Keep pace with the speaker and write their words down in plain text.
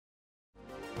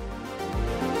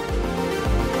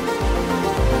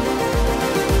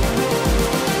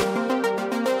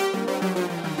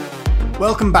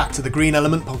Welcome back to the Green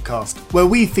Element podcast, where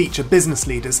we feature business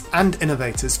leaders and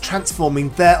innovators transforming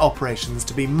their operations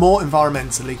to be more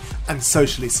environmentally and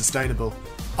socially sustainable.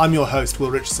 I'm your host, Will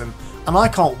Richardson, and I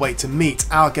can't wait to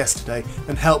meet our guest today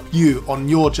and help you on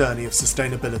your journey of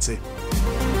sustainability.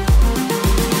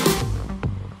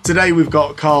 Today we've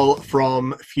got Carl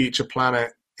from Future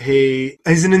Planet. He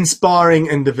is an inspiring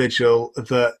individual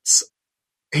that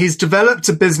he's developed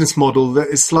a business model that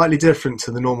is slightly different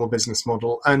to the normal business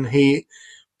model, and he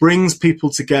brings people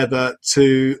together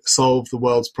to solve the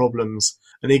world's problems.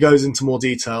 And he goes into more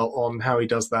detail on how he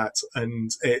does that,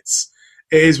 and it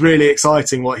is really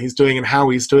exciting what he's doing and how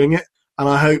he's doing it. And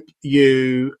I hope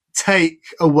you take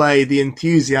away the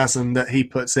enthusiasm that he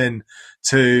puts in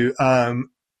to,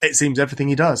 it seems, everything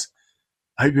he does.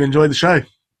 I hope you enjoy the show.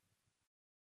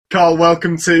 Carl,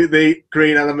 welcome to the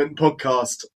Green Element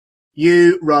podcast.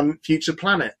 You run Future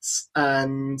Planets,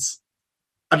 and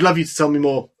I'd love you to tell me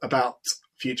more about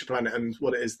Future Planet and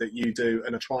what it is that you do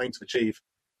and are trying to achieve.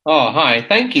 Oh, hi.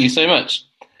 Thank you so much.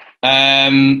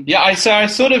 I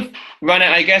sort of run it.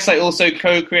 I guess I also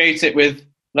co-create it with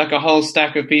like a whole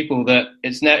stack of people that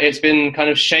it's been kind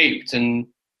of shaped and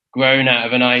grown out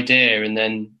of an idea, and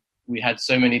then we had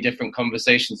so many different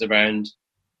conversations around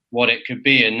what it could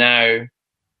be, and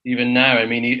even now, I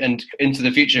mean, and into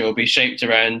the future, it will be shaped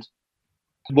around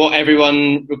what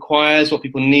everyone requires, what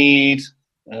people need,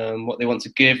 what they want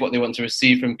to give, what they want to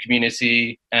receive from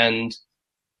community, and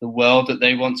the world that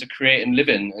they want to create and live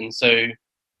in. And so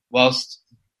whilst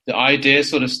the idea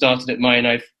sort of started at mine,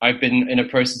 I've been in a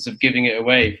process of giving it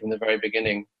away from the very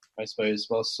beginning, I suppose,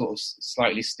 while sort of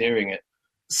slightly steering it.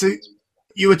 So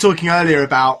you were talking earlier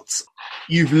about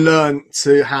you've learned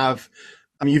to have,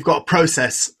 you've got a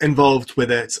process involved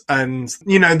with it, and,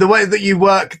 you know, the way that you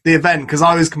work the event, because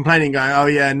I was complaining going, oh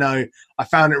yeah, no, I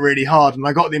found it really hard. And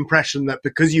I got the impression that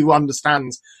because you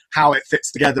understand how it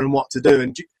fits together and what to do,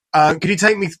 and could you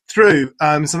take me through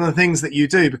some of the things that you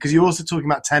do? Because you're also talking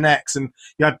about 10X, and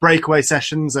you had breakaway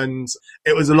sessions, and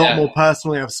it was a lot more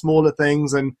personal. You have smaller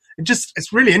things, and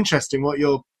it's really interesting what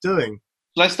you're doing.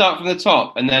 Let's start from the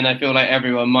top, and then I feel like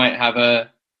everyone might have a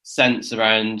sense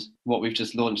around what we've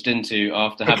just launched into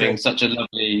after having such a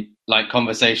lovely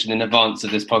conversation in advance of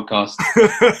this podcast.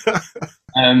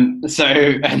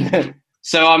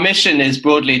 So our mission is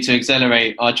broadly to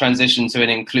accelerate our transition to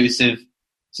an inclusive,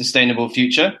 sustainable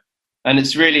future. And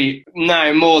it's really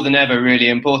now more than ever really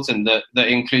important that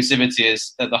inclusivity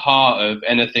is at the heart of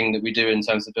anything that we do in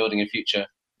terms of building a future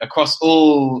across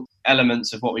all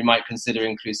elements of what we might consider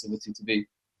inclusivity to be.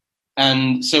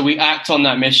 And so we act on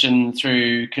that mission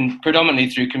predominantly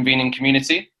through convening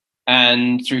community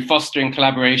and through fostering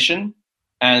collaboration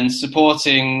and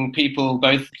supporting people,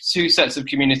 both two sets of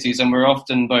communities, and we're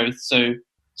often both. So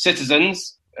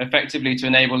citizens, effectively to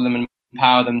enable them and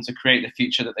empower them to create the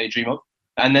future that they dream of.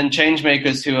 And then change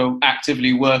makers who are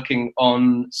actively working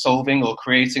on solving or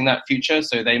creating that future.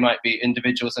 So they might be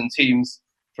individuals and teams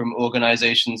from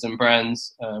organizations and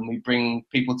brands. We bring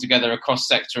people together across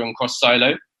sector and cross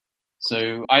silo.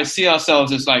 So I see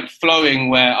ourselves as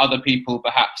flowing where other people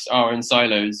perhaps are in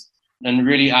silos, and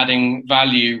really adding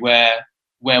value where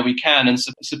we can, and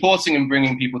supporting and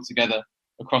bringing people together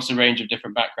across a range of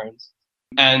different backgrounds.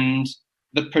 And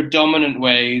the predominant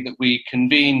way that we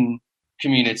convene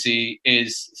community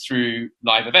is through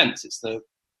live events. It's the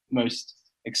most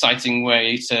exciting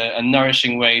way and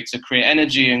nourishing way to create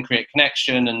energy and create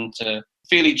connection and to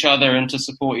feel each other and to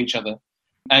support each other.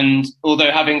 And although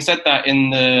having said that,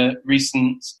 in the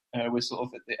recent, we're sort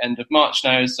of at the end of March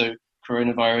now, so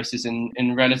coronavirus is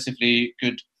in relatively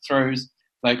good throes,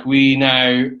 we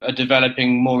now are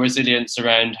developing more resilience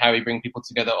around how we bring people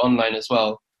together online as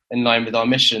well, in line with our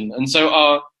mission. And so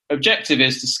our objective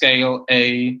is to scale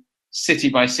a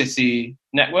city-by-city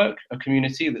network, a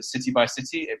community that's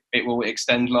city-by-city. It will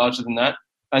extend larger than that.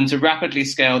 And to rapidly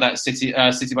scale that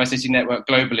city-by-city network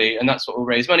globally, and that's what we'll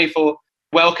raise money for,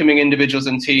 welcoming individuals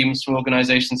and teams from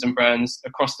organizations and brands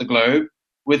across the globe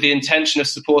with the intention of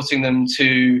supporting them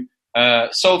to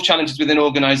solve challenges within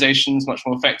organizations much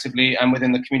more effectively and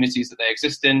within the communities that they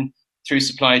exist in, through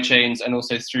supply chains and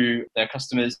also through their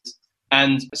customers,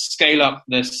 and scale up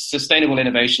the sustainable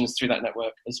innovations through that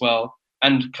network as well,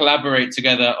 and collaborate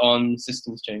together on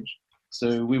systems change.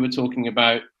 So we were talking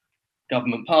about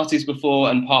government parties before,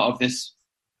 and part of this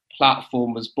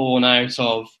platform was born out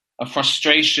of a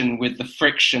frustration with the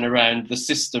friction around the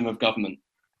system of government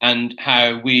and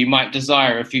how we might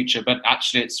desire a future, but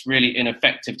actually it's really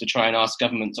ineffective to try and ask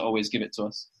government to always give it to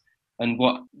us. And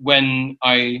when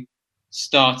I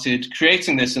started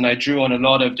creating this, and I drew on a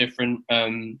lot of different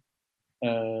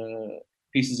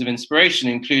pieces of inspiration,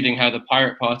 including how the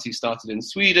Pirate Party started in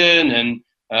Sweden and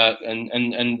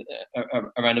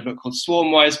around a book called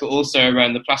Swarmwise, but also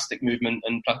around the plastic movement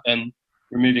and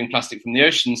removing plastic from the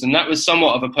oceans. And that was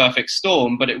somewhat of a perfect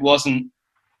storm, but it wasn't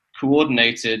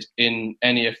coordinated in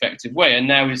any effective way. And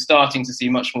now we're starting to see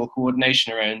much more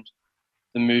coordination around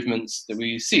the movements that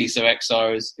we see. So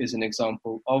XR is an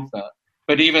example of that.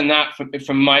 But even that,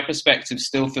 from my perspective,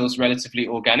 still feels relatively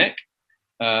organic.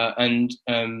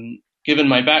 Given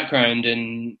my background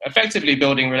in effectively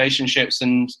building relationships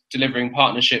and delivering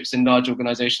partnerships in large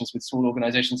organizations with small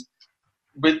organizations,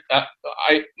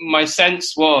 my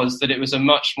sense was that it was a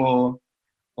much more,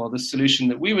 the solution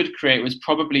that we would create was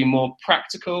probably more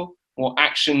practical, more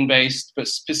action-based, but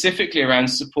specifically around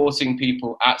supporting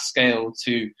people at scale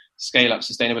to scale up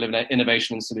sustainable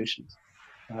innovation and solutions.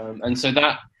 And so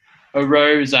that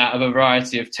arose out of a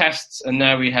variety of tests, and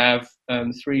now we have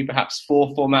 3, perhaps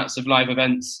 4 formats of live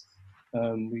events.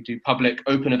 We do public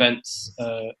open events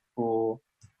for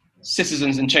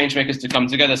citizens and changemakers to come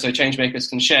together, so changemakers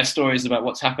can share stories about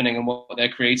what's happening and what they're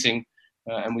creating.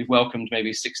 And we've welcomed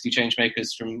maybe 60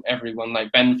 changemakers from everyone,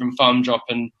 like Ben from Farm Drop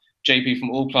and JP from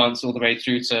All Plants, all the way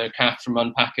through to Kath from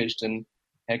Unpackaged and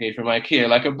Hege from IKEA,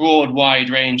 like a broad, wide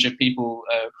range of people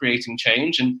creating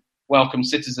change, and welcome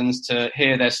citizens to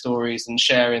hear their stories and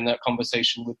share in that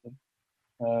conversation with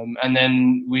them. And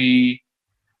then we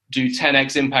do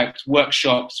 10x impact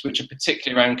workshops, which are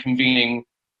particularly around convening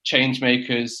change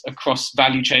makers across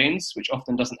value chains, which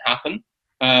often doesn't happen.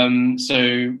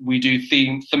 So we do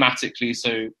thematically,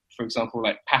 so for example,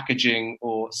 like packaging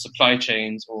or supply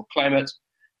chains or climate.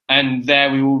 And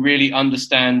there we will really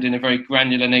understand in a very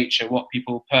granular nature what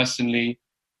people personally,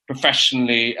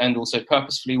 professionally, and also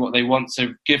purposefully, what they want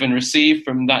to give and receive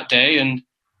from that day. And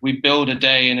we build a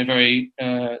day in a very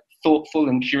thoughtful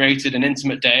and curated and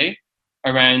intimate day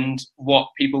around what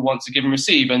people want to give and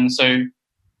receive. And so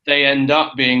they end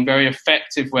up being very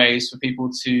effective ways for people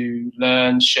to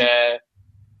learn, share,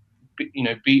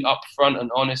 be upfront and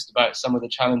honest about some of the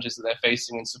challenges that they're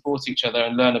facing and support each other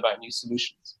and learn about new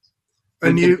solutions.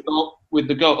 With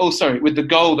the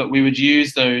goal that we would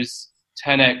use those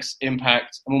 10x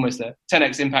impact, I'm almost there,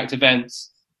 10x impact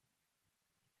events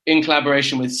in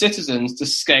collaboration with citizens to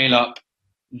scale up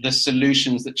the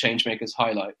solutions that changemakers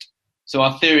highlight. So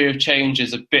our theory of change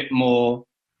is a bit more,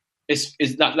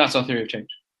 that's our theory of change,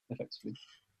 effectively.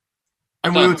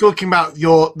 And we were talking about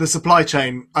the supply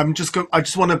chain. I just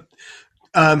want to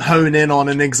hone in on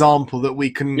an example that we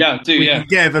can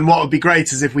give. And what would be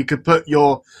great is if we could put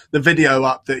the video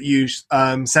up that you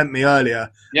sent me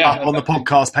earlier up on the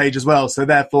podcast page as well. So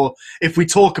therefore, if we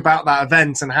talk about that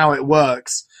event and how it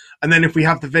works, and then if we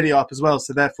have the video up as well,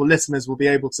 so therefore listeners will be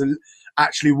able to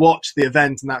actually watch the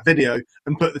event and that video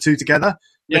and put the two together.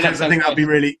 Because I think that'd be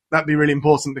really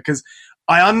important, because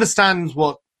I understand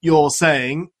what you're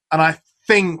saying and I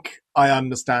think I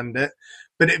understand it,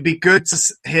 but it'd be good to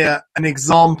hear an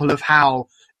example of how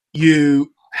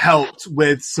you helped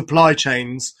with supply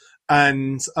chains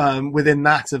and within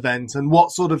that event, and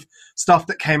what sort of stuff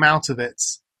that came out of it.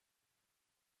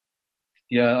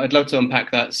 Yeah, I'd love to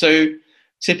unpack that. So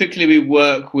typically we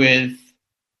work with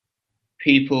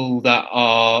people that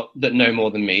know more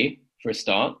than me, for a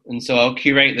start. And so I'll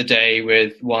curate the day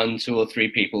with 1, 2, or 3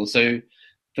 people. So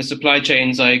for supply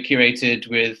chains, I curated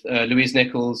with Louise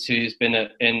Nichols, who's been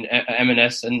in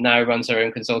M&S and now runs her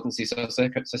own consultancy,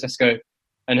 Sosesco,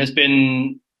 and has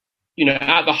been,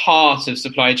 at the heart of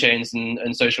supply chains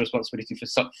and social responsibility for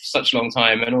such a long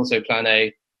time, and also Plan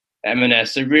A,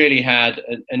 M&S. So really had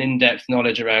an in-depth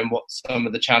knowledge around what some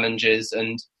of the challenges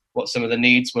and what some of the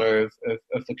needs were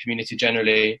of the community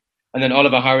generally. And then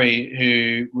Oliver Hurry,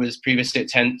 who was previously at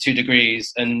 2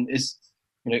 Degrees and is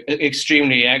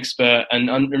extremely expert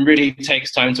and really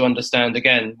takes time to understand,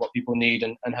 again, what people need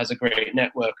and has a great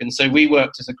network. And so we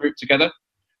worked as a group together.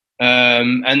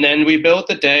 And then we built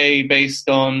the day based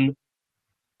on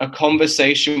a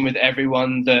conversation with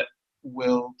everyone that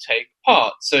will take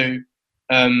part. So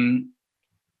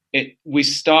we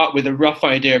start with a rough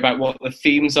idea about what the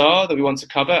themes are that we want to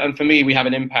cover. And for me, we have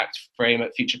an impact frame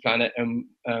at Future Planet.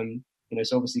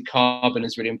 So obviously carbon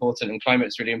is really important and climate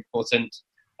is really important,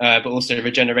 but also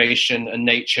regeneration and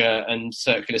nature and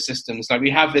circular systems. Like,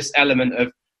 we have this element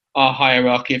of our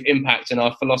hierarchy of impact and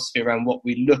our philosophy around what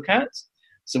we look at.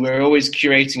 So we're always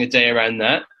curating a day around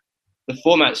that. The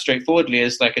format, straightforwardly,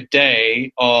 is like a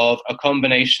day of a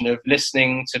combination of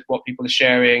listening to what people are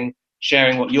sharing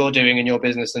what you're doing in your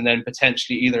business, and then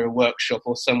potentially either a workshop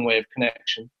or some way of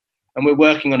connection. And we're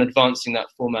working on advancing that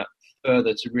format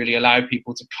further to really allow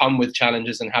people to come with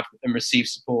challenges and receive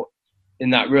support in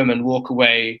that room and walk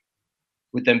away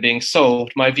with them being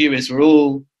solved. My view is we're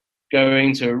all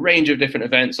going to a range of different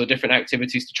events or different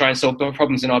activities to try and solve the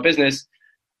problems in our business.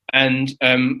 And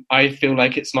I feel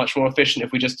like it's much more efficient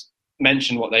if we just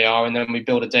mention what they are and then we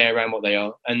build a day around what they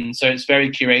are. And so it's very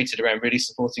curated around really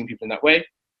supporting people in that way.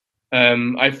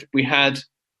 We had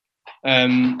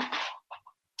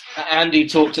Andy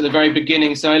talked at the very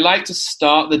beginning. So I like to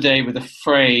start the day with a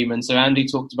frame. And so Andy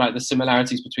talked about the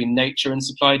similarities between nature and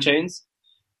supply chains,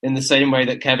 in the same way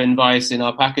that Kevin Weiss in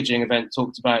our packaging event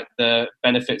talked about the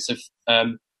benefits of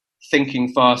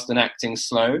thinking fast and acting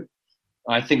slow.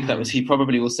 I think that was, he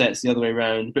probably will say it's the other way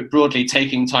around, but broadly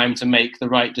taking time to make the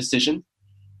right decision.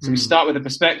 So we start with a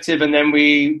perspective and then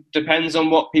depends on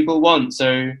what people want.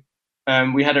 So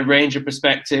we had a range of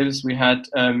perspectives. We had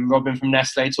Robin from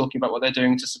Nestle talking about what they're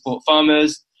doing to support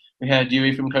farmers. We had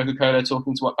Yui from Coca-Cola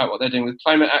talking about what they're doing with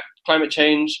climate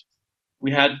change.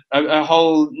 We had a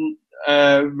whole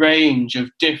range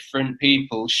of different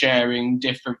people sharing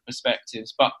different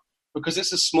perspectives. But because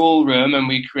it's a small room and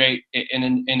we create it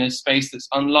in a space that's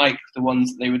unlike the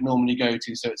ones that they would normally go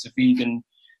to, so it's a vegan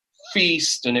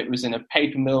feast and it was in a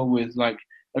paper mill with like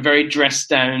a very dressed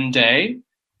down day,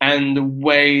 and the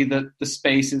way that the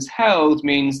space is held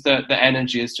means that the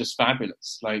energy is just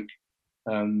fabulous. Like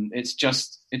it's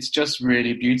just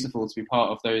really beautiful to be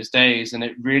part of those days, and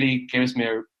it really gives me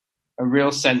a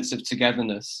real sense of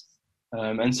togetherness.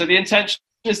 And so the intention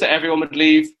is that everyone would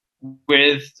leave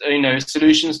with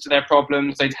solutions to their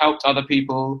problems. They'd helped other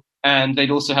people, and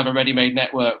they'd also have a ready-made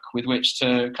network with which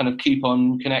to kind of keep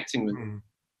on connecting with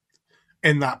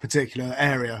in that particular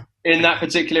area.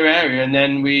 And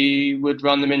then we would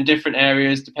run them in different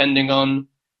areas depending on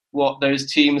what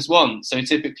those teams want. So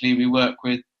typically we work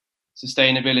with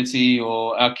sustainability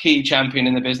or our key champion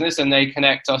in the business, and they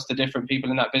connect us to different people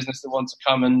in that business that want to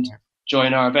come and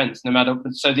join our events.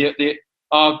 So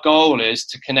our goal is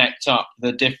to connect up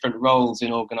the different roles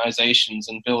in organizations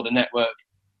and build a network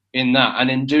in that. And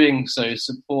in doing so,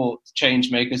 support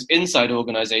change makers inside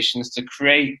organizations to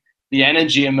create the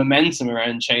energy and momentum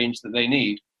around change that they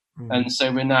need. And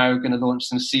so we're now going to launch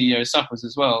some CEO suppers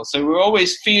as well. So we're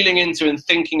always feeling into and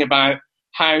thinking about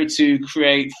how to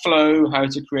create flow, how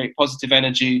to create positive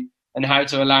energy, and how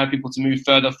to allow people to move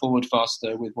further forward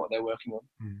faster with what they're working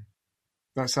on.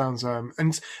 That sounds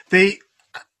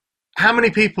how many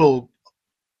people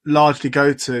largely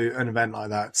go to an event like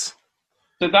that?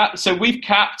 So we've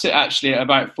capped it actually at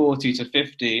about 40 to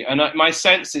 50, and my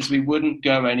sense is we wouldn't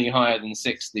go any higher than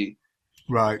 60.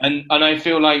 Right. And I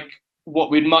feel like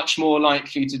what we're much more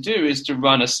likely to do is to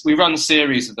we run a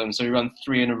series of them, so we run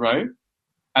 3 in a row,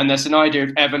 and there's an idea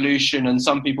of evolution, and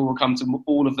some people will come to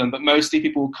all of them, but mostly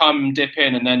people will come, dip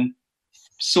in, and then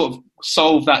sort of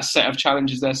solve that set of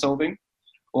challenges they're solving.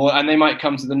 And they might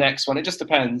come to the next one. It just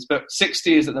depends. But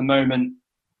 60 is at the moment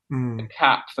the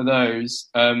cap for those,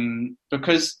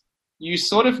 because you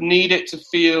sort of need it to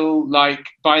feel like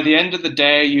by the end of the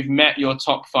day, you've met your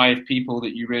top 5 people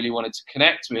that you really wanted to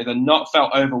connect with and not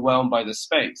felt overwhelmed by the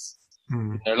space.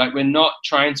 Like we're not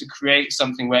trying to create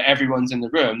something where everyone's in the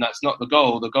room. That's not the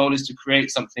goal. The goal is to create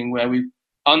something where we've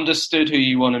understood who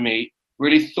you want to meet,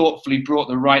 really thoughtfully brought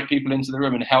the right people into the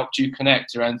room and helped you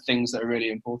connect around things that are really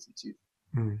important to you.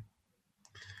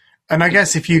 And I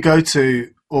guess if you go to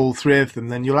all 3 of them,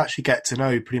 then you'll actually get to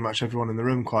know pretty much everyone in the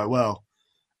room quite well.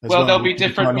 There'll be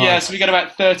different. Yeah, so we get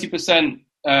about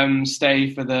 30%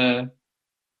 stay for 30%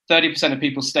 of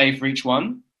people stay for each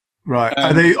one. Right.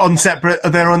 Are they on separate?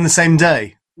 Are they on the same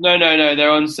day? No. They're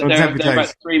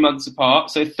about 3 months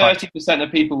apart. So 30% of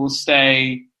people will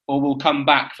stay or will come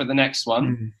back for the next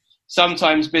one.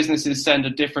 Sometimes businesses send a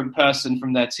different person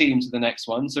from their team to the next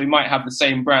one. So we might have the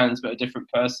same brands, but a different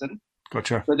person.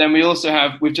 Gotcha. But then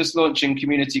we're just launching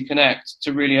Community Connect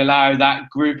to really allow that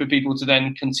group of people to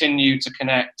then continue to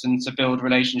connect and to build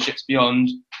relationships beyond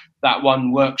that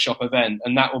one workshop event.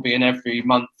 And that will be an every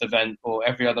month event or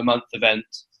every other month event,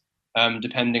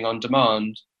 depending on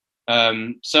demand.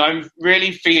 So I'm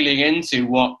really feeling into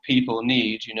what people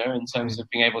need, in terms of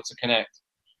being able to connect.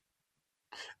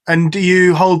 And do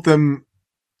you hold them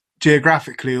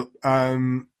geographically?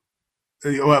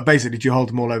 Basically, do you hold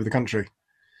them all over the country?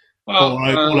 Well,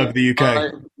 all over the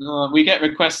UK? We get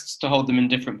requests to hold them in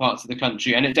different parts of the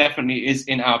country, and it definitely is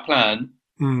in our plan.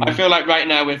 I feel like right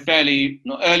now we're fairly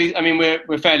not early. I mean,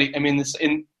 we're fairly. I mean,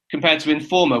 compared to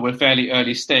Informa, we're fairly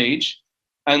early stage,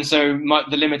 and so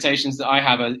the limitations that I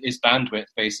have is bandwidth,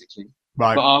 basically.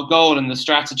 Right. But our goal and the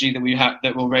strategy that we have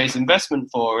that we'll raise investment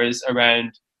for is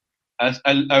around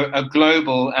a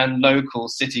global and local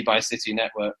city by city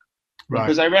network. Right.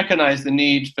 Because I recognise the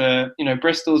need for,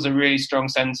 Bristol's a really strong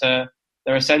centre.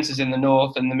 There are centres in the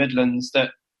north and the Midlands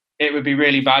that it would be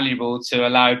really valuable to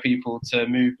allow people to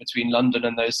move between London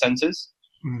and those centres,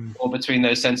 or between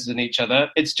those centres and each other.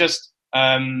 It's just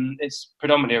it's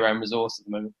predominantly around resource at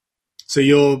the moment. So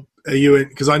are you in?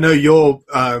 Because I know you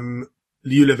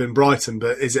live in Brighton,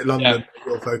 but is it London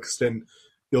you're focused in?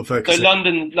 So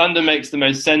London makes the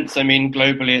most sense. I mean,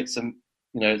 globally, it's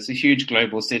a huge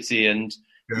global city, and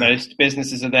most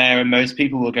businesses are there, and most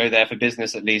people will go there for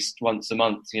business at least once a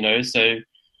month. So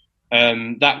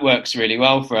that works really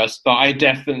well for us. But I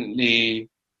definitely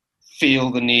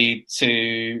feel the need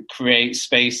to create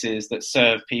spaces that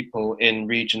serve people in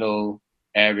regional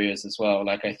areas as well.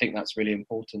 Like, I think that's really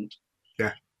important.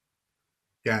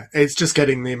 Yeah, it's just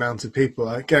getting the amount of people.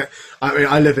 I mean,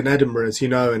 I live in Edinburgh, as you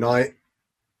know, and I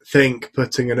think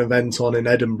putting an event on in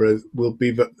Edinburgh will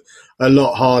be a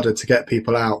lot harder to get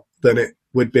people out than it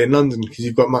would be in London, because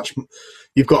you've got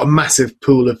a massive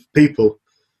pool of people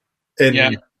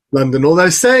in London. Although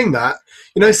saying that,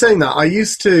 I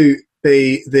used to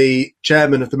be the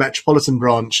chairman of the Metropolitan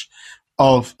branch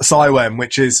of SIWEM,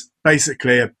 which is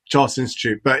basically a chartered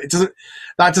institute, but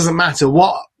that doesn't matter.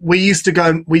 What we used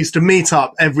to meet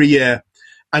up every year,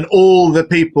 and all the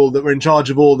people that were in charge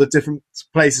of all the different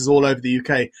places all over the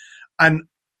UK, and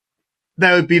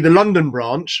there would be the London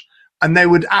branch, and there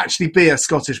would actually be a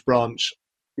Scottish branch.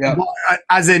 Yeah.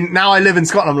 As in, now I live in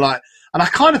Scotland, I'm like, and I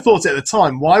kind of thought it at the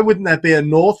time, why wouldn't there be a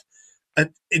north, a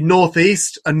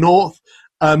northeast, a north,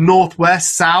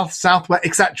 northwest, southwest,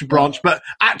 etc. branch? But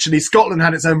actually, Scotland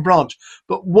had its own branch.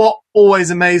 But what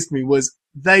always amazed me was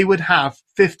they would have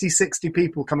 50, 60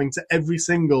 people coming to every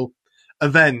single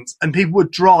event, and people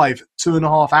would drive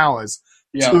 2.5 hours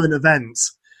to an event.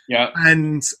 Yeah.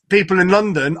 And people in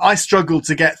London, I struggled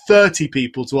to get 30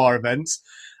 people to our events,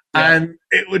 and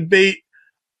it would be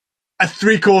a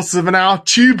 3/4 of an hour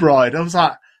tube ride. I was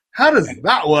like, how does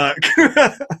that work?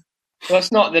 Well,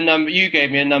 that's not the number. You gave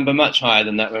me a number much higher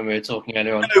than that when we were talking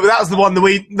earlier on. No, but that was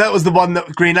the one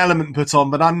that Green Element put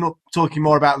on, but I'm not talking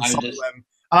more about the SIWEM.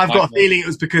 And I've got a feeling it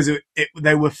was because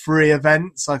they were free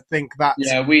events. I think that's...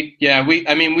 So we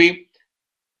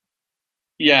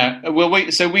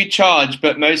charge,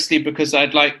 but mostly because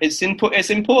it's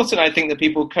important, I think, that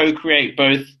people co-create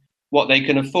both what they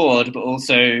can afford, but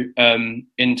also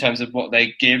in terms of what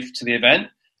they give to the event.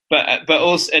 But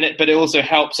it also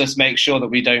helps us make sure that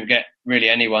we don't get really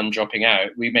anyone dropping out.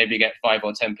 We maybe get 5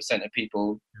 or 10% of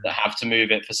people that have to move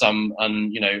it for some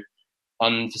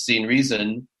unforeseen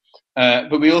reason.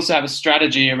 But we also have a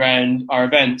strategy around our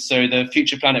events. So the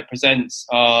Future Planet Presents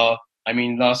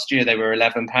last year they were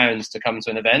 £11 to come to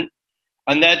an event.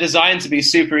 And they're designed to be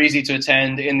super easy to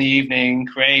attend in the evening,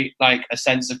 create like a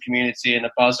sense of community and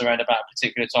a buzz around about a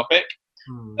particular topic.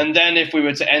 And then if we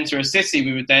were to enter a city,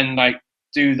 we would then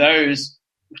do those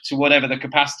to whatever the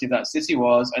capacity of that city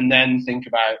was, and then think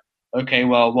about, okay,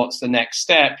 well, what's the next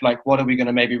step? Like, what are we going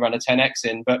to maybe run a 10x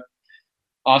in? But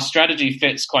our strategy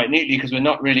fits quite neatly because we're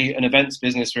not really an events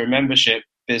business, we're a membership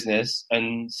business,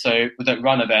 and so we don't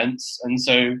run events. And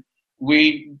so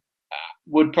we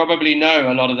would probably know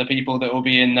a lot of the people that will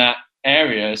be in that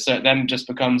area. So it then just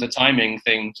becomes a timing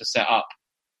thing to set up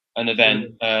an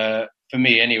event, for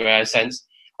me anyway, I sense.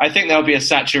 I think there'll be a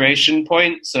saturation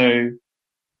point. So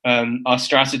our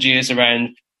strategy is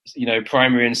around,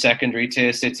 primary and secondary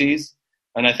tier cities.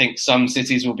 And I think some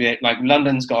cities will be, like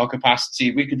London's got a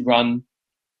capacity. We could run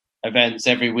events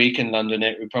every week in London.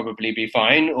 It would probably be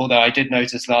fine. Although I did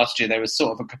notice last year there was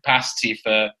sort of a capacity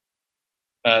for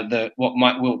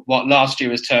what last year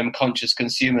was termed conscious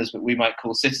consumers, but we might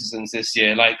call citizens this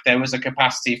year. Like there was a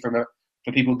capacity for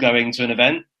people going to an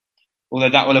event. Although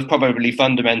that will have probably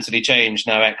fundamentally changed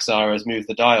now XR has moved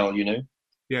the dial,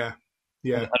 Yeah.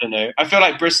 I don't know. I feel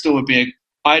like Bristol would be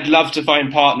I'd love to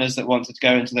find partners that wanted to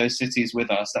go into those cities with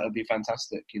us. That would be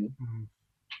fantastic,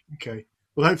 Okay.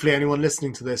 Well, hopefully anyone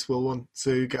listening to this will want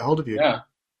to get hold of you. Yeah.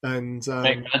 And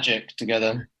make magic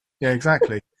together. Yeah,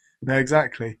 exactly. No,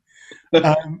 exactly.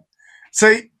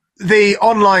 So the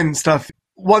online stuff,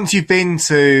 once you've been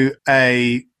to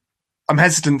I'm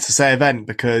hesitant to say event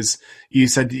because you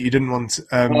said that you didn't want to,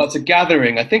 well, it's a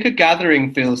gathering. I think a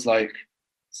gathering feels like...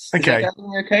 Okay.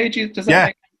 Okay. Does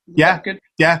that make good?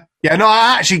 Yeah. No,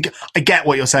 I get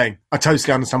what you're saying. I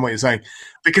totally understand what you're saying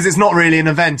because it's not really an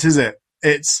event, is it?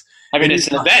 It's an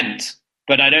event,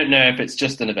 but I don't know if it's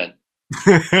just an event.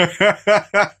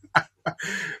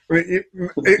 You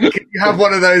have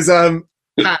one of those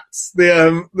hats,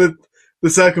 the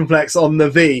circumflex on the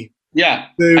V. Yeah,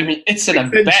 it's an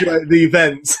event. The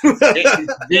event. It is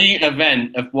the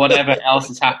event of whatever else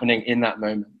is happening in that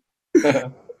moment.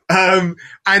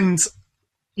 And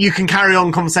you can carry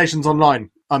on conversations online,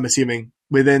 I'm assuming,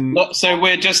 within... So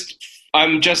we're just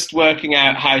I'm just working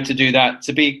out how to do that.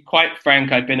 To be quite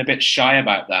frank, I've been a bit shy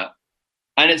about that.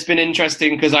 And it's been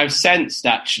interesting because I've sensed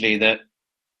actually that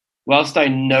whilst I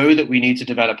know that we need to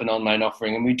develop an online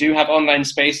offering, and we do have online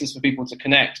spaces for people to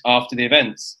connect after the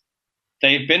events,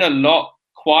 they've been a lot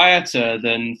quieter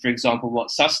than, for example, what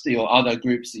Susty or other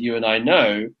groups that you and I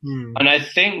know. And I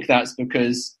think that's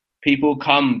because people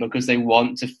come because they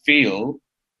want to feel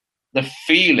the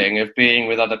feeling of being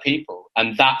with other people,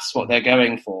 and that's what they're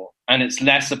going for. And it's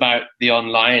less about the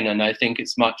online, and I think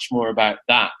it's much more about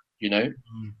that, you know.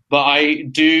 But I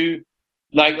do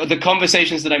like the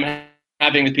conversations that I'm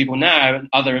having with people now,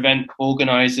 other event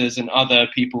organizers and other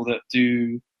people that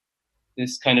do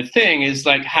this kind of thing, is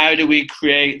like, how do we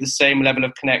create the same level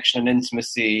of connection and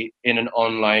intimacy in an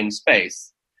online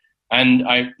space? And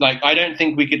I don't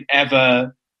think we could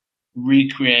ever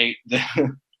recreate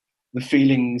the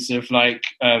feelings of like,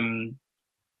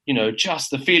 you know,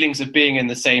 just the feelings of being in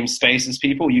the same space as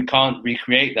people. You can't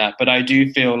recreate that. But I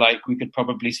do feel like we could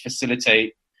probably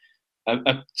facilitate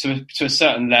to a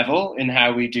certain level in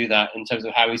how we do that in terms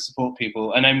of how we support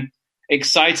people. And I'm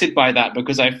excited by that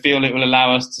because I feel it will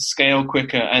allow us to scale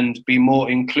quicker and be more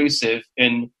inclusive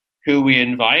in who we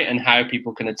invite and how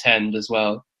people can attend as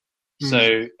well.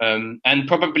 So, and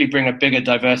probably bring a bigger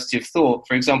diversity of thought.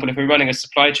 For example, if we're running a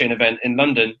supply chain event in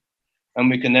London, and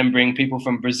we can then bring people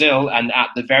from Brazil and at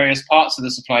the various parts of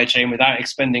the supply chain without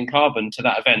expending carbon to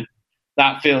that event,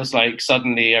 that feels like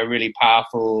suddenly a really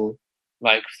powerful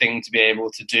like thing to be able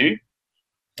to do.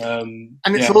 And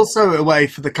it's also a way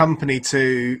for the company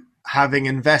to, having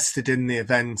invested in the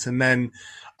event, and then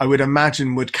I would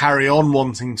imagine would carry on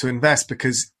wanting to invest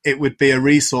because it would be a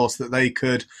resource that they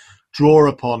could draw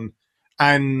upon.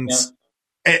 And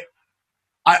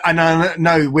I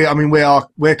know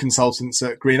we're consultants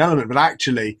at Green Element, but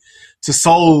actually to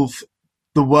solve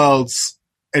the world's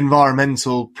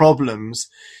environmental problems,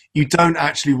 you don't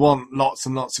actually want lots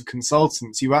and lots of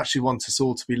consultants. You actually want us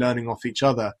all to be learning off each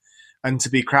other and to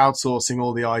be crowdsourcing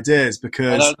all the ideas,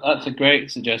 because that's a great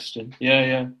suggestion.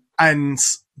 Yeah. And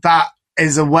that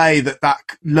is a way that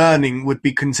learning would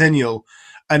be continual.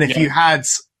 And if you had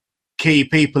key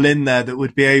people in there that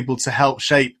would be able to help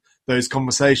shape those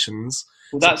conversations.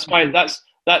 Well, that's fine. That's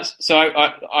so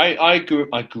I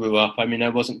grew up. I mean, I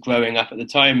wasn't growing up at the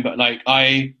time, but like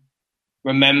I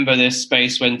remember this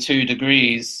space when 2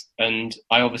 Degrees, and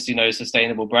I obviously know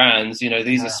Sustainable Brands. You know,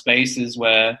 these are spaces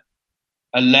where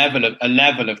a level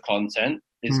of content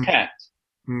is kept.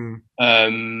 And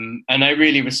I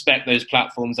really respect those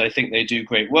platforms. I think they do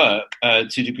great work. 2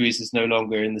 Degrees is no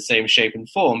longer in the same shape and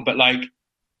form, but like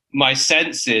my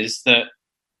sense is that,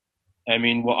 I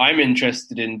mean, what I'm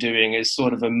interested in doing is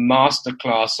sort of a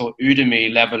masterclass or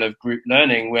Udemy level of group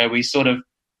learning where we sort of,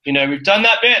 you know, we've done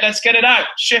that bit, let's get it out,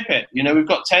 ship it. You know, we've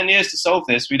got 10 years to solve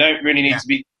this. We don't really need to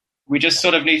be, we just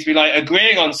sort of need to be like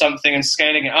agreeing on something and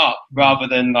scaling it up rather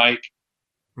than like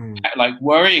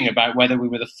worrying about whether we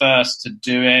were the first to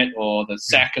do it or the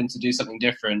second to do something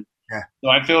different. So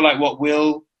I feel like what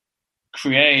we'll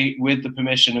create with the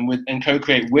permission and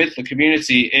co-create with the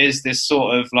community is this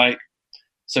sort of like,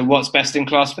 so what's best in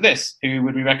class for this? Who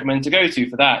would we recommend to go to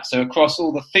for that? So across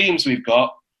all the themes we've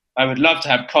got, I would love to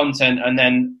have content and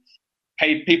then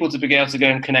pay people to be able to go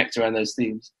and connect around those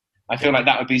themes. I feel like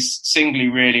that would be singly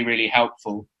really, really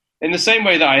helpful. In the same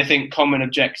way that I think Common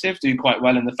Objective do quite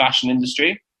well in the fashion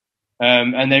industry.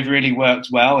 And they've really worked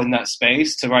well in that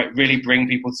space to really bring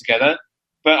people together.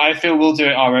 But I feel we'll do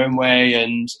it our own way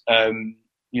and,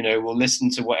 you know, we'll listen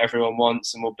to what everyone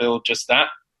wants and we'll build just that.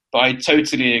 But I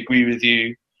totally agree with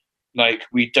you. Like,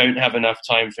 we don't have enough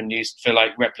time for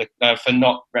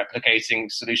not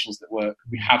replicating solutions that work.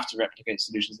 We have to replicate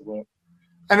solutions that work.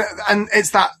 And it's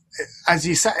that, as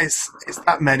you said, it's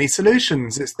that many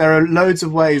solutions. There are loads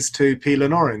of ways to peel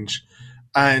an orange,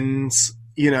 and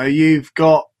you know, you've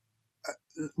got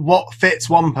what fits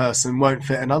one person won't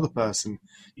fit another person.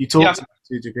 You talk about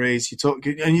 2 Degrees,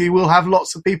 and you will have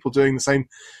lots of people doing the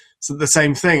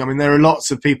same thing. I mean, there are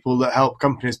lots of people that help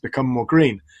companies become more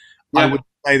green. I would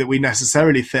say that we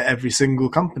necessarily fit every single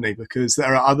company because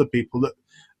there are other people that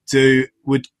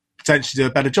would potentially do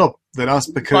a better job than us.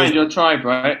 Because find your tribe,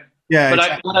 right? Yeah. But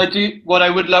exactly.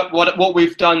 what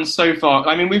we've done so far.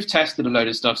 I mean, we've tested a load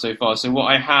of stuff so far. So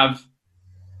what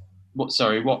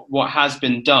has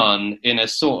been done in a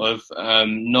sort of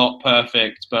not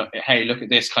perfect, but hey, look at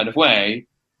this kind of way,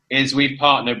 is we've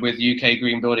partnered with UK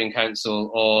Green Building Council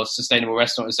or Sustainable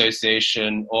Restaurant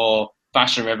Association or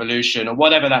Fashion Revolution or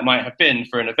whatever that might have been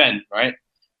for an event, right?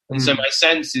 And so my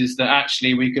sense is that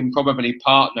actually we can probably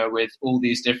partner with all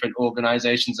these different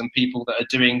organizations and people that are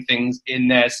doing things in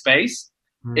their space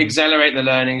accelerate the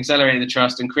learning, accelerate the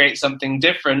trust, and create something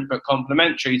different but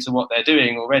complementary to what they're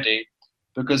doing already.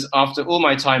 Because after all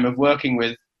my time of working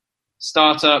with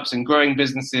startups and growing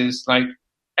businesses, like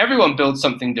everyone builds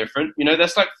something different. You know,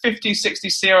 there's like 50, 60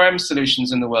 CRM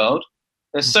solutions in the world.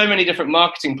 There's so many different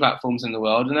marketing platforms in the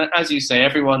world. And as you say,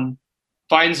 everyone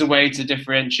finds a way to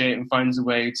differentiate and finds a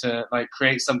way to like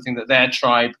create something that their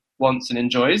tribe wants and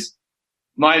enjoys.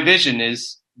 My vision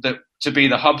is that to be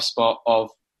the HubSpot of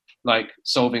like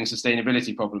solving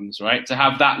sustainability problems, right? To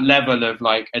have that level of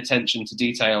like attention to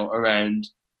detail around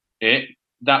it.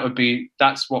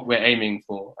 That's what we're aiming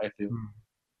for, I feel.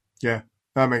 Yeah,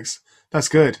 that's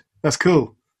good. That's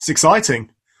cool. It's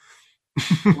exciting.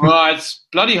 Well, it's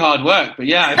bloody hard work, but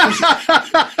yeah.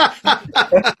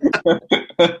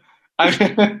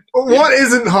 What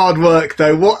isn't hard work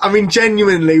though?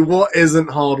 Genuinely, what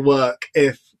isn't hard work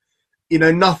if,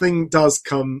 nothing does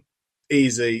come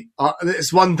easy.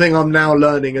 It's one thing I'm now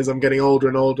learning as I'm getting older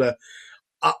and older.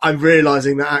 I'm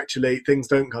realizing that actually things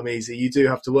don't come easy. You do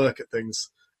have to work at things.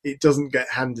 It doesn't get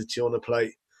handed to you on a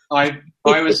plate. I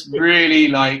was really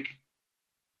like,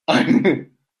 I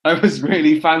was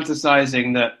really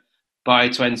fantasizing that by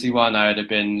 21 I would have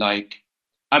been like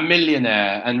a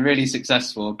millionaire and really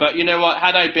successful. But you know what?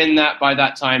 Had I been that by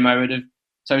that time, I would have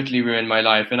totally ruined my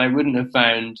life and I wouldn't have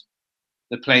found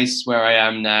the place where I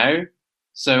am now.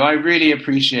 So I really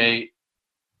appreciate,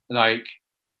 I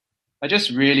just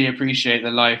really appreciate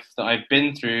the life that I've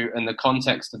been through and the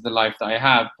context of the life that I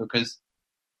have, because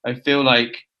I feel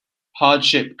like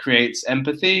hardship creates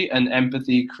empathy and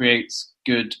empathy creates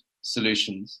good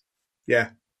solutions. Yeah.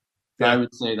 I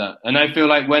would say that. And I feel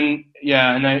like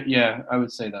I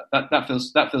would say that.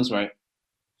 That feels right.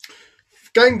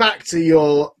 Going back to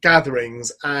your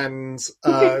gatherings and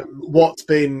what's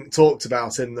been talked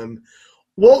about in them,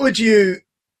 what would you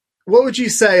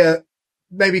say are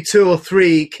maybe 2 or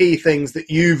 3 key things that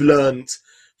you've learned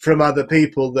from other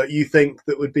people that you think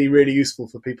that would be really useful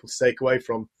for people to take away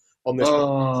from on this?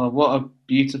 Oh, what a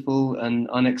beautiful and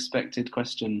unexpected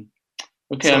question.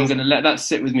 Okay, I'm going to let that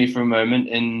sit with me for a moment,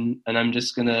 and I'm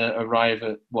just going to arrive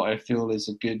at what I feel is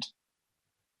a good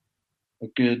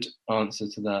answer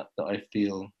to that I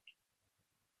feel.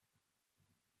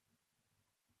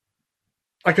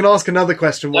 I can ask another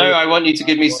question. No, I want you to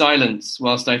give me silence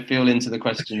whilst I feel into the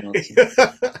question answer.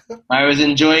 I was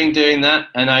enjoying doing that,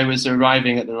 and I was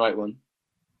arriving at the right one.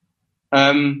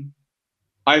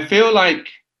 I feel like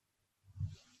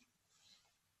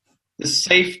the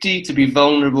safety to be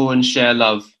vulnerable and share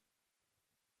love,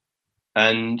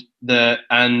 and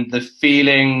the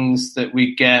feelings that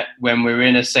we get when we're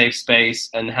in a safe space,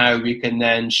 and how we can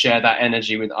then share that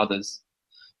energy with others.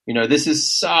 You know, this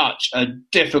is such a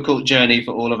difficult journey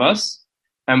for all of us.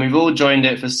 And we've all joined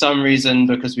it for some reason,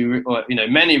 because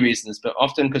many reasons, but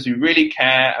often because we really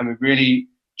care and we really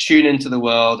tune into the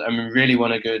world and we really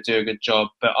want to go do a good job.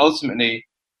 But ultimately,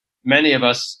 many of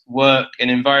us work in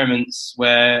environments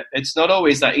where it's not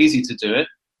always that easy to do it.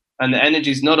 And the energy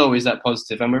is not always that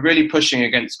positive. And we're really pushing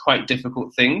against quite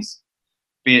difficult things,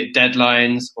 be it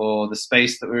deadlines or the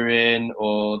space that we're in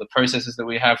or the processes that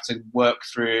we have to work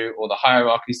through or the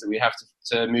hierarchies that we have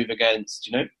to move against,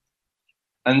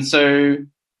 And so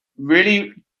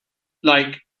really,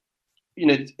 I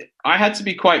had to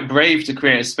be quite brave to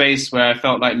create a space where I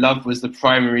felt like love was the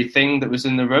primary thing that was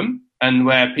in the room, and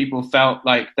where people felt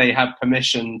like they had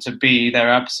permission to be their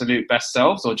absolute best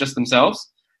selves, or just themselves,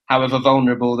 however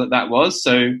vulnerable that was.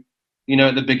 So,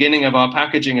 at the beginning of our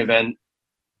packaging event,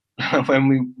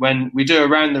 when we do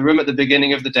around the room at the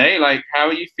beginning of the day, like, how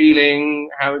are you feeling?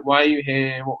 Why are you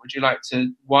here?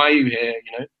 Why are you here?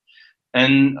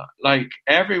 And like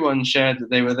everyone shared that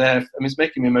they were there. I mean, it's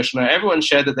making me emotional. Everyone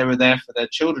shared that they were there for their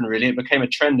children, really. It became a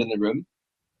trend in the room.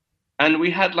 And we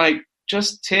had like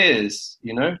just tears,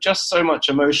 just so much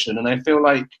emotion. And I feel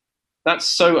like that's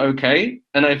so okay.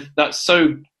 And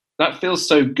that feels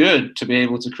so good to be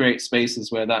able to create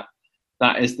spaces where that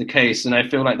is the case. And I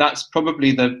feel like that's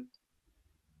probably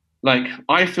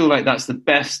I feel like that's the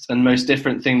best and most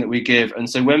different thing that we give. And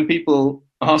so when people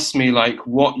ask me like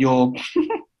what your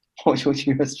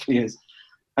USP is,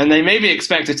 and they maybe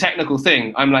expect a technical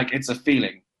thing, I'm like, it's a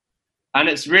feeling. And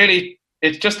it's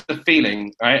just a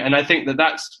feeling, right? And I think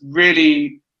that's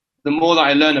really, the more that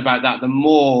I learn about that, the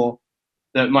more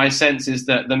that my sense is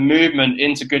that the movement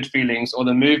into good feelings, or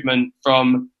the movement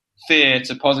from fear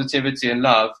to positivity and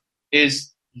love,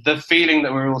 is the feeling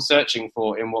that we're all searching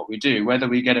for in what we do, whether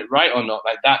we get it right or not.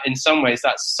 Like that, in some ways,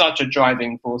 that's such a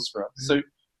driving force for us. So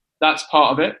that's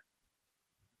part of it.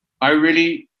 I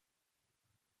really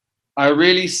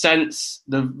sense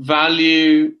the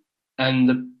value and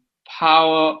the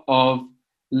power of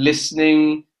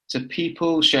listening to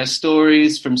people share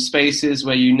stories from spaces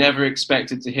where you never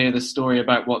expected to hear the story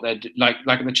about what they're like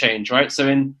the change, right? So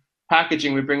in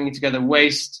packaging, we're bringing together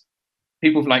waste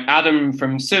people like Adam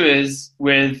from Suez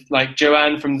with like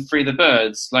Joanne from Free the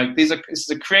Birds. Like this is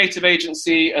a creative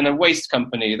agency and a waste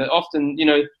company that often,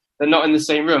 they're not in the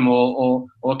same room, or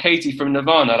Katie from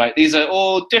Nirvana. Like these are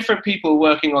all different people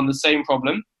working on the same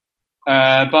problem,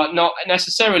 but not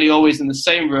necessarily always in the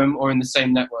same room or in the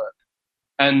same network.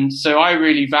 And so I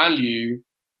really value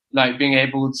like being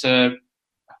able to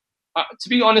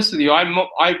be honest with you,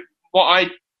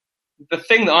 the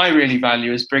thing that I really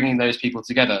value is bringing those people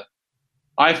together.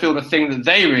 I feel the thing that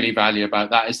they really value about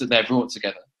that is that they're brought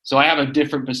together. So I have a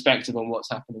different perspective on what's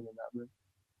happening in that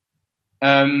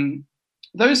room.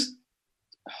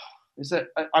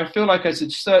 I feel like I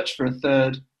should search for a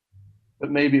third, but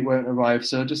maybe it won't arrive.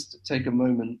 So I'll just take a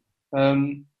moment.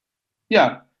 And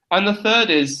the third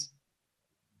is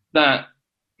that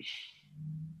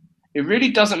it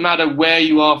really doesn't matter where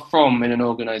you are from in an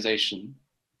organization,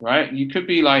 right? You could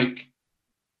be like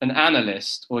an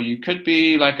analyst, or you could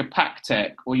be like a pack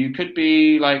tech, or you could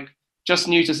be like just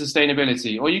new to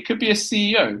sustainability, or you could be a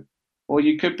CEO, or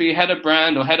you could be head of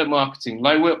brand or head of marketing.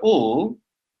 Like we're all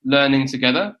learning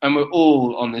together and we're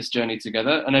all on this journey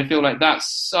together. And I feel like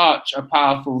that's such a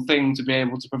powerful thing to be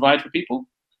able to provide for people.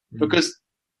 Because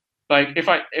like if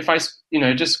I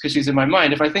just because she's in my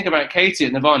mind, if I think about Katie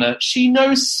at Nirvana, she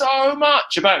knows so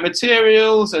much about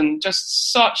materials and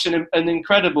just such an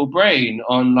incredible brain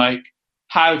on like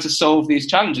how to solve these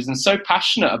challenges, and so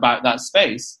passionate about that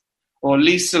space. Or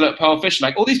Lisa at Pearl Fisher,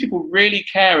 like all these people really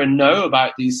care and know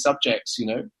about these subjects,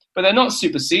 but they're not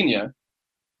super senior.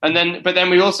 But then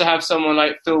we also have someone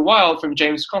like Phil Wild from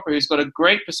James Cropper, who's got a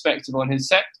great perspective on his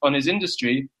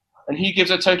industry, and he gives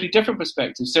a totally different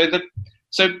perspective.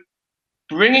 So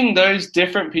bringing those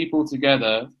different people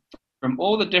together from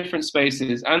all the different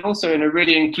spaces, and also in a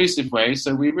really inclusive way.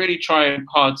 So we really try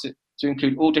hard to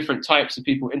include all different types of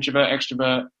people, introvert,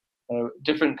 extrovert,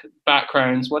 different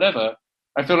backgrounds, whatever.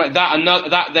 I feel like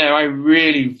I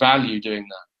really value doing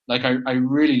that. Like I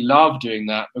really love doing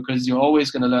that, because you're always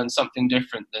going to learn something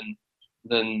different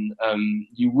than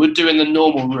you would do in the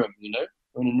normal room,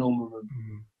 or in a normal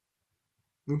room.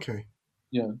 Okay.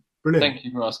 Yeah. Brilliant. Thank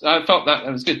you for asking. I felt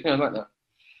that was good. Yeah, I like that.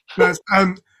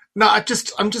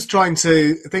 I'm just trying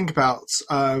to think about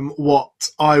what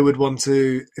I would want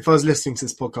to, if I was listening to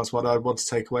this podcast, what I would want to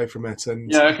take away from it,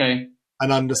 and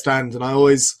and understand. And I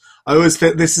always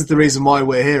think this is the reason why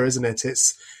we're here, isn't it?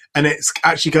 It's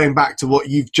actually going back to what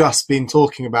you've just been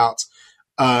talking about,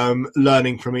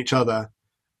 learning from each other,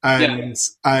 and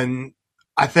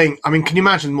I think, can you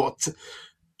imagine what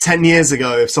 10 years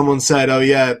ago if someone said, "Oh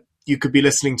yeah, you could be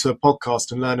listening to a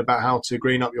podcast and learn about how to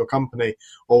green up your company,"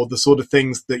 or the sort of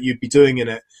things that you'd be doing in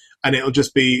it, and it'll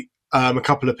just be a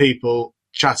couple of people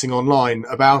chatting online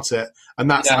about it, and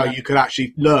that's how you could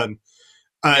actually learn.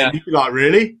 And you'd be like,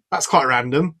 really? That's quite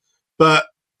random. But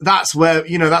that's where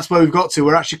we've got to.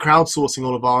 We're actually crowdsourcing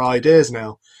all of our ideas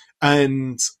now.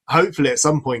 And hopefully at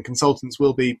some point consultants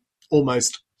will be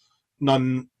almost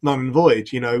none and void.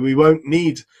 We won't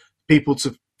need people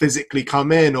to physically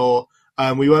come in, or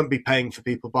we won't be paying for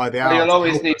people by the hour. You'll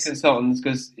always need consultants,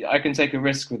 because I can take a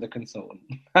risk with a consultant.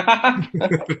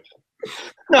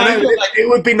 It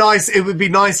would be nice. It would be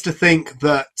nice to think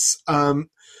that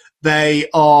they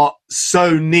are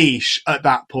so niche at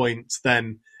that point.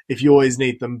 Then, if you always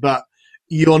need them, but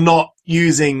you're not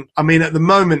using. At the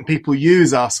moment, people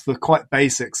use us for quite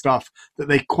basic stuff that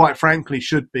they, quite frankly,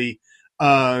 should be.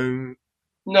 No,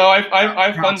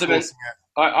 I fundamentally.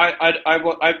 I'm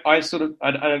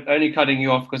only cutting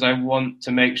you off because I want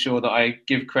to make sure that I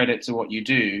give credit to what you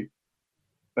do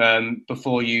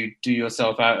before you do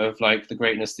yourself out of like the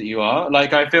greatness that you are.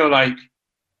 Like I feel like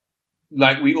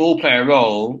we all play a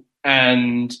role,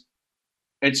 and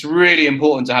it's really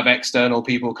important to have external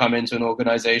people come into an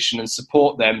organization and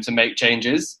support them to make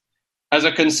changes. As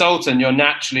a consultant, you're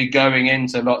naturally going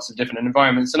into lots of different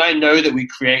environments, and I know that we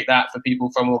create that for people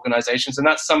from organizations, and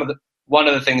that's one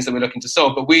of the things that we're looking to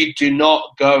solve. But we do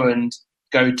not go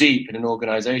deep in an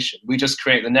organization. We just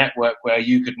create the network where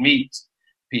you could meet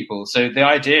people. So the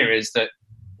idea is that,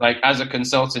 like, as a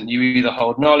consultant, you either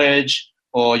hold knowledge,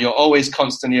 or you're always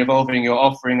constantly evolving your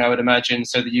offering, I would imagine,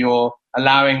 so that you're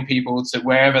allowing people to,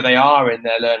 wherever they are in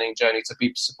their learning journey, to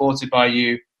be supported by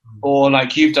you. Or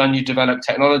like you've done, you develop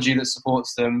technology that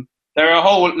supports them. There are a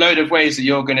whole load of ways that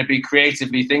you're going to be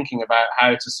creatively thinking about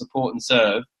how to support and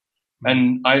serve.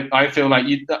 And I feel like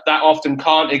that often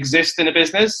can't exist in a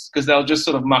business, because they'll just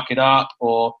sort of muck it up,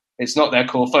 or it's not their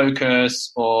core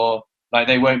focus, or like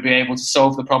they won't be able to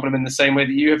solve the problem in the same way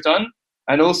that you have done.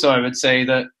 And also I would say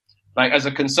that, like, as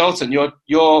a consultant,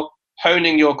 you're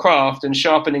honing your craft and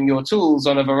sharpening your tools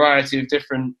on a variety of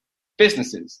different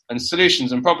businesses and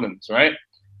solutions and problems, right?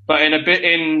 But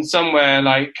in somewhere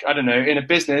like, I don't know, in a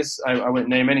business, I won't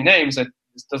name any names, it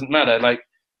doesn't matter. Like,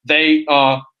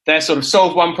 they're sort of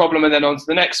solve one problem and then on to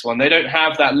the next one. They don't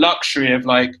have that luxury of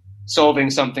like solving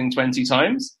something 20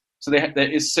 times. So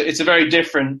it's a very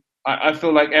different. I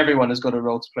feel like everyone has got a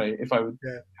role to play. If I would,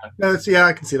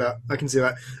 I can see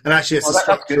that. And actually, it's a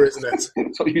structure, isn't it?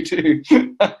 That's what you do.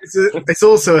 It's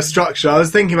also a structure. I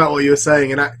was thinking about what you were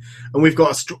saying, and we've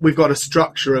got a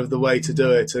structure of the way to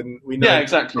do it, and we know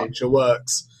exactly. the structure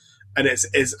works, and it's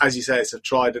as you say, it's a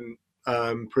tried and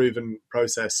proven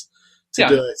process to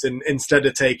do it. And instead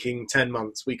of taking 10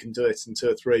 months, we can do it in 2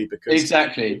 or 3 because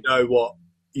you know what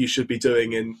you should be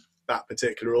doing in that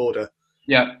particular order.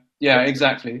 Yeah,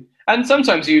 exactly. And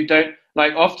sometimes you don't,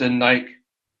 like, often, like,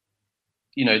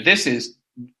 you know, this is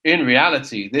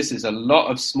a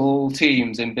lot of small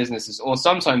teams in businesses, or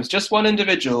sometimes just one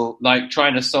individual, like,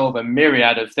 trying to solve a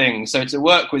myriad of things. So to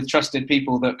work with trusted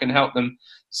people that can help them,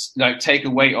 like, take a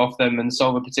weight off them and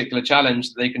solve a particular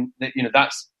challenge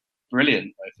that's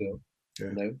brilliant, I feel.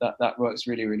 You know, that works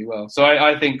really, really well. So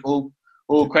I think all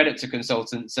credit to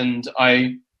consultants, and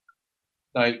I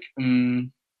like,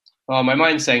 my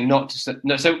mind's saying not to.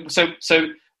 No,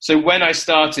 so when I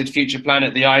started Future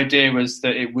Planet, the idea was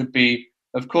that it would be,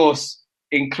 of course,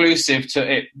 inclusive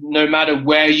to it, no matter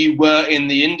where you were in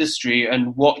the industry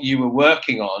and what you were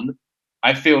working on.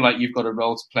 I feel like you've got a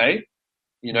role to play.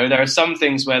 You know, there are some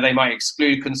things where they might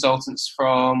exclude consultants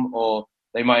from, or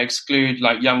they might exclude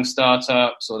like young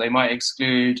startups, or they might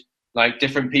exclude like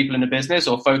different people in the business,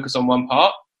 or focus on one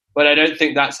part. But I don't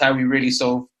think that's how we really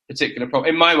solve particular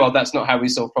problem. In my world, that's not how we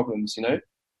solve problems, you know.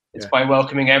 It's by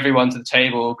welcoming everyone to the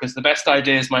table, because the best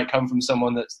ideas might come from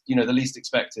someone that's, you know, the least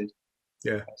expected.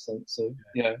 I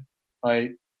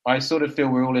sort of feel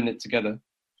we're all in it together.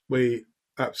 We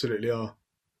absolutely are.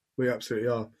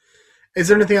 Is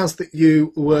there anything else that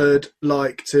you would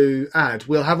like to add?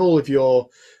 We'll have all of your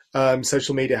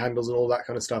social media handles and all that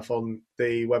kind of stuff on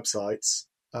the websites.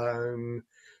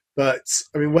 But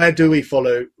I mean, where do we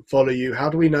follow you? How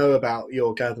do we know about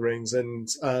your gatherings? And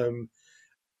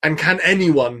can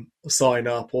anyone sign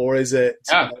up, or is it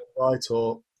right?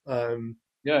 Or I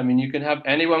mean,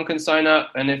 anyone can sign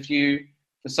up, and if you,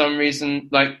 for some reason,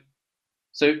 like,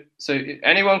 so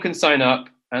anyone can sign up,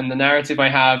 and the narrative I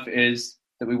have is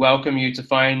that we welcome you to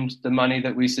find the money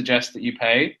that we suggest that you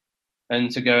pay,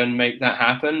 and to go and make that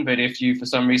happen. But if you, for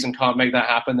some reason, can't make that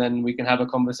happen, then we can have a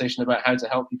conversation about how to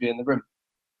help you be in the room.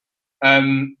 I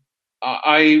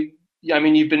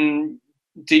mean, you've been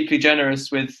deeply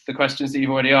generous with the questions that you've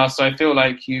already asked, so I feel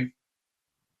like you've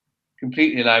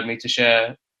completely allowed me to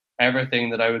share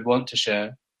everything that I would want to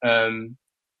share.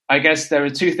 I guess there are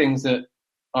 2 things that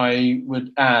I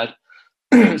would add.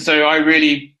 So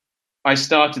I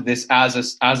started this as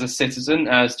a citizen,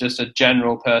 as just a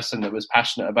general person that was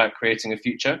passionate about creating a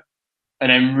future,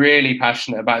 and I'm really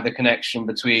passionate about the connection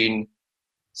between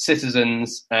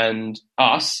citizens and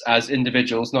us as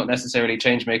individuals, not necessarily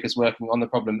change makers working on the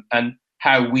problem, and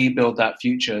how we build that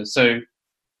future. So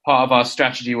part of our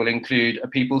strategy will include a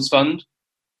people's fund.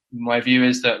 My view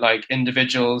is that, like,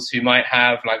 individuals who might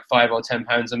have like £5 or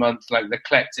 £10 a month, like the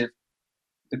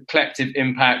collective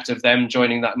impact of them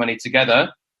joining that money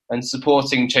together and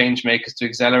supporting change makers to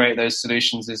accelerate those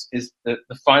solutions is the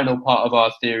final part of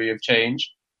our theory of change.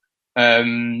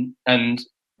 And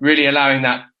really allowing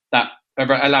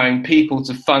people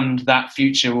to fund that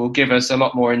future will give us a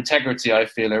lot more integrity, I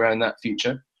feel, around that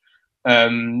future,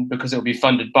 because it will be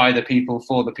funded by the people,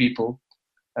 for the people,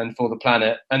 and for the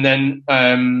planet. And then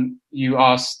you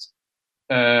asked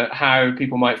how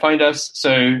people might find us.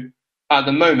 So at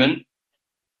the moment,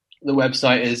 the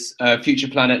website is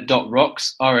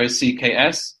futureplanet.rocks,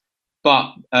 ROCKS.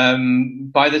 But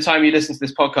by the time you listen to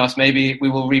this podcast, maybe we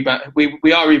will rebrand.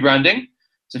 We are rebranding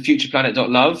to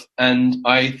futureplanet.love, and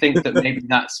I think that maybe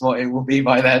that's what it will be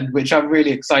by then, which I'm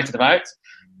really excited about.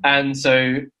 And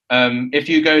so if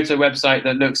you go to a website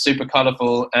that looks super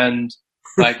colorful and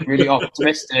like really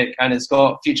optimistic, and it's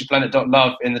got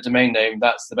futureplanet.love in the domain name,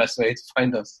 that's the best way to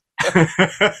find us.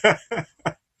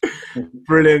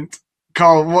 Brilliant.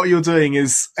 Carl, what you're doing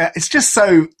is, it's just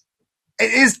so,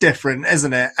 it is different,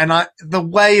 isn't it? And the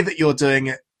way that you're doing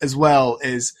it as well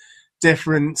is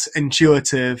different,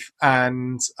 intuitive,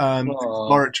 and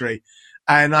exploratory.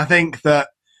 And I think that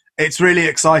it's really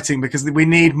exciting because we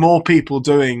need more people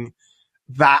doing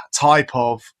that type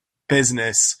of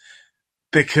business,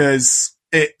 because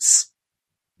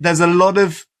there's a lot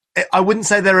of I wouldn't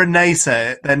say they're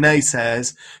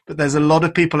naysayers, but there's a lot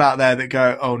of people out there that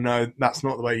go, oh no, that's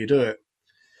not the way you do it.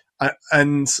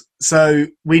 And so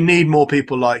we need more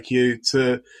people like you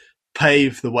to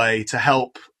pave the way, to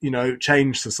help,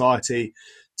 change society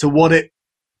to what it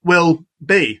will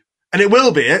be. And it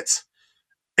will be it.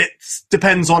 It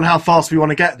depends on how fast we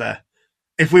want to get there.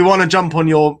 If we want to jump on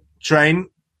your train,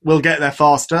 we'll get there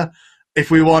faster.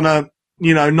 If we want to,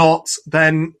 not,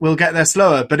 then we'll get there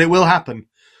slower, but it will happen.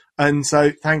 And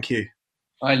so thank you.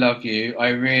 I love you. I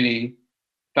really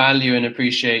value and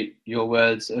appreciate your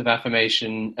words of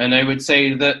affirmation. And I would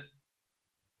say that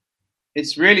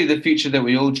it's really the future that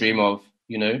we all dream of,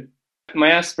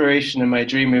 My aspiration and my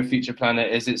dream of Future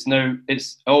Planet is it's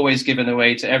always given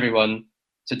away to everyone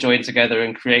to join together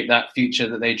and create that future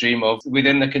that they dream of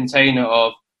within the container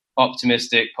of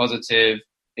optimistic, positive,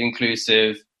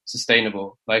 inclusive,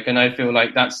 sustainable. And I feel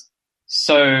like that's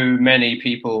so many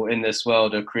people in this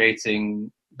world are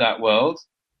creating that world.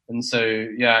 And so,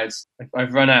 yeah,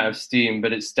 I've run out of steam,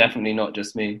 but it's definitely not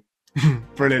just me.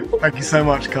 Brilliant. Thank you so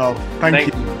much, Carl. Thank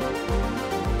you.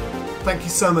 Thank you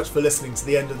so much for listening to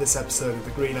the end of this episode of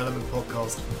the Green Element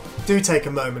Podcast. Do take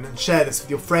a moment and share this with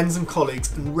your friends and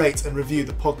colleagues and rate and review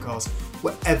the podcast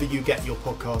wherever you get your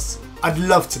podcasts. I'd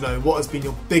love to know what has been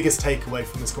your biggest takeaway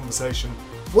from this conversation.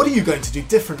 What are you going to do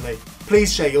differently?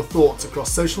 Please share your thoughts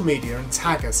across social media and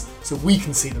tag us so we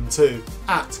can see them too,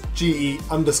 at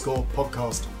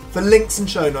GE_podcast. For links and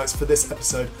show notes for this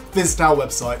episode, visit our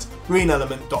website,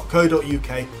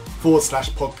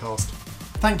 greenelement.co.uk/podcast.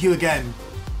 Thank you again.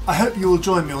 I hope you will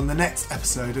join me on the next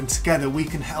episode and together we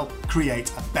can help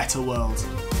create a better world.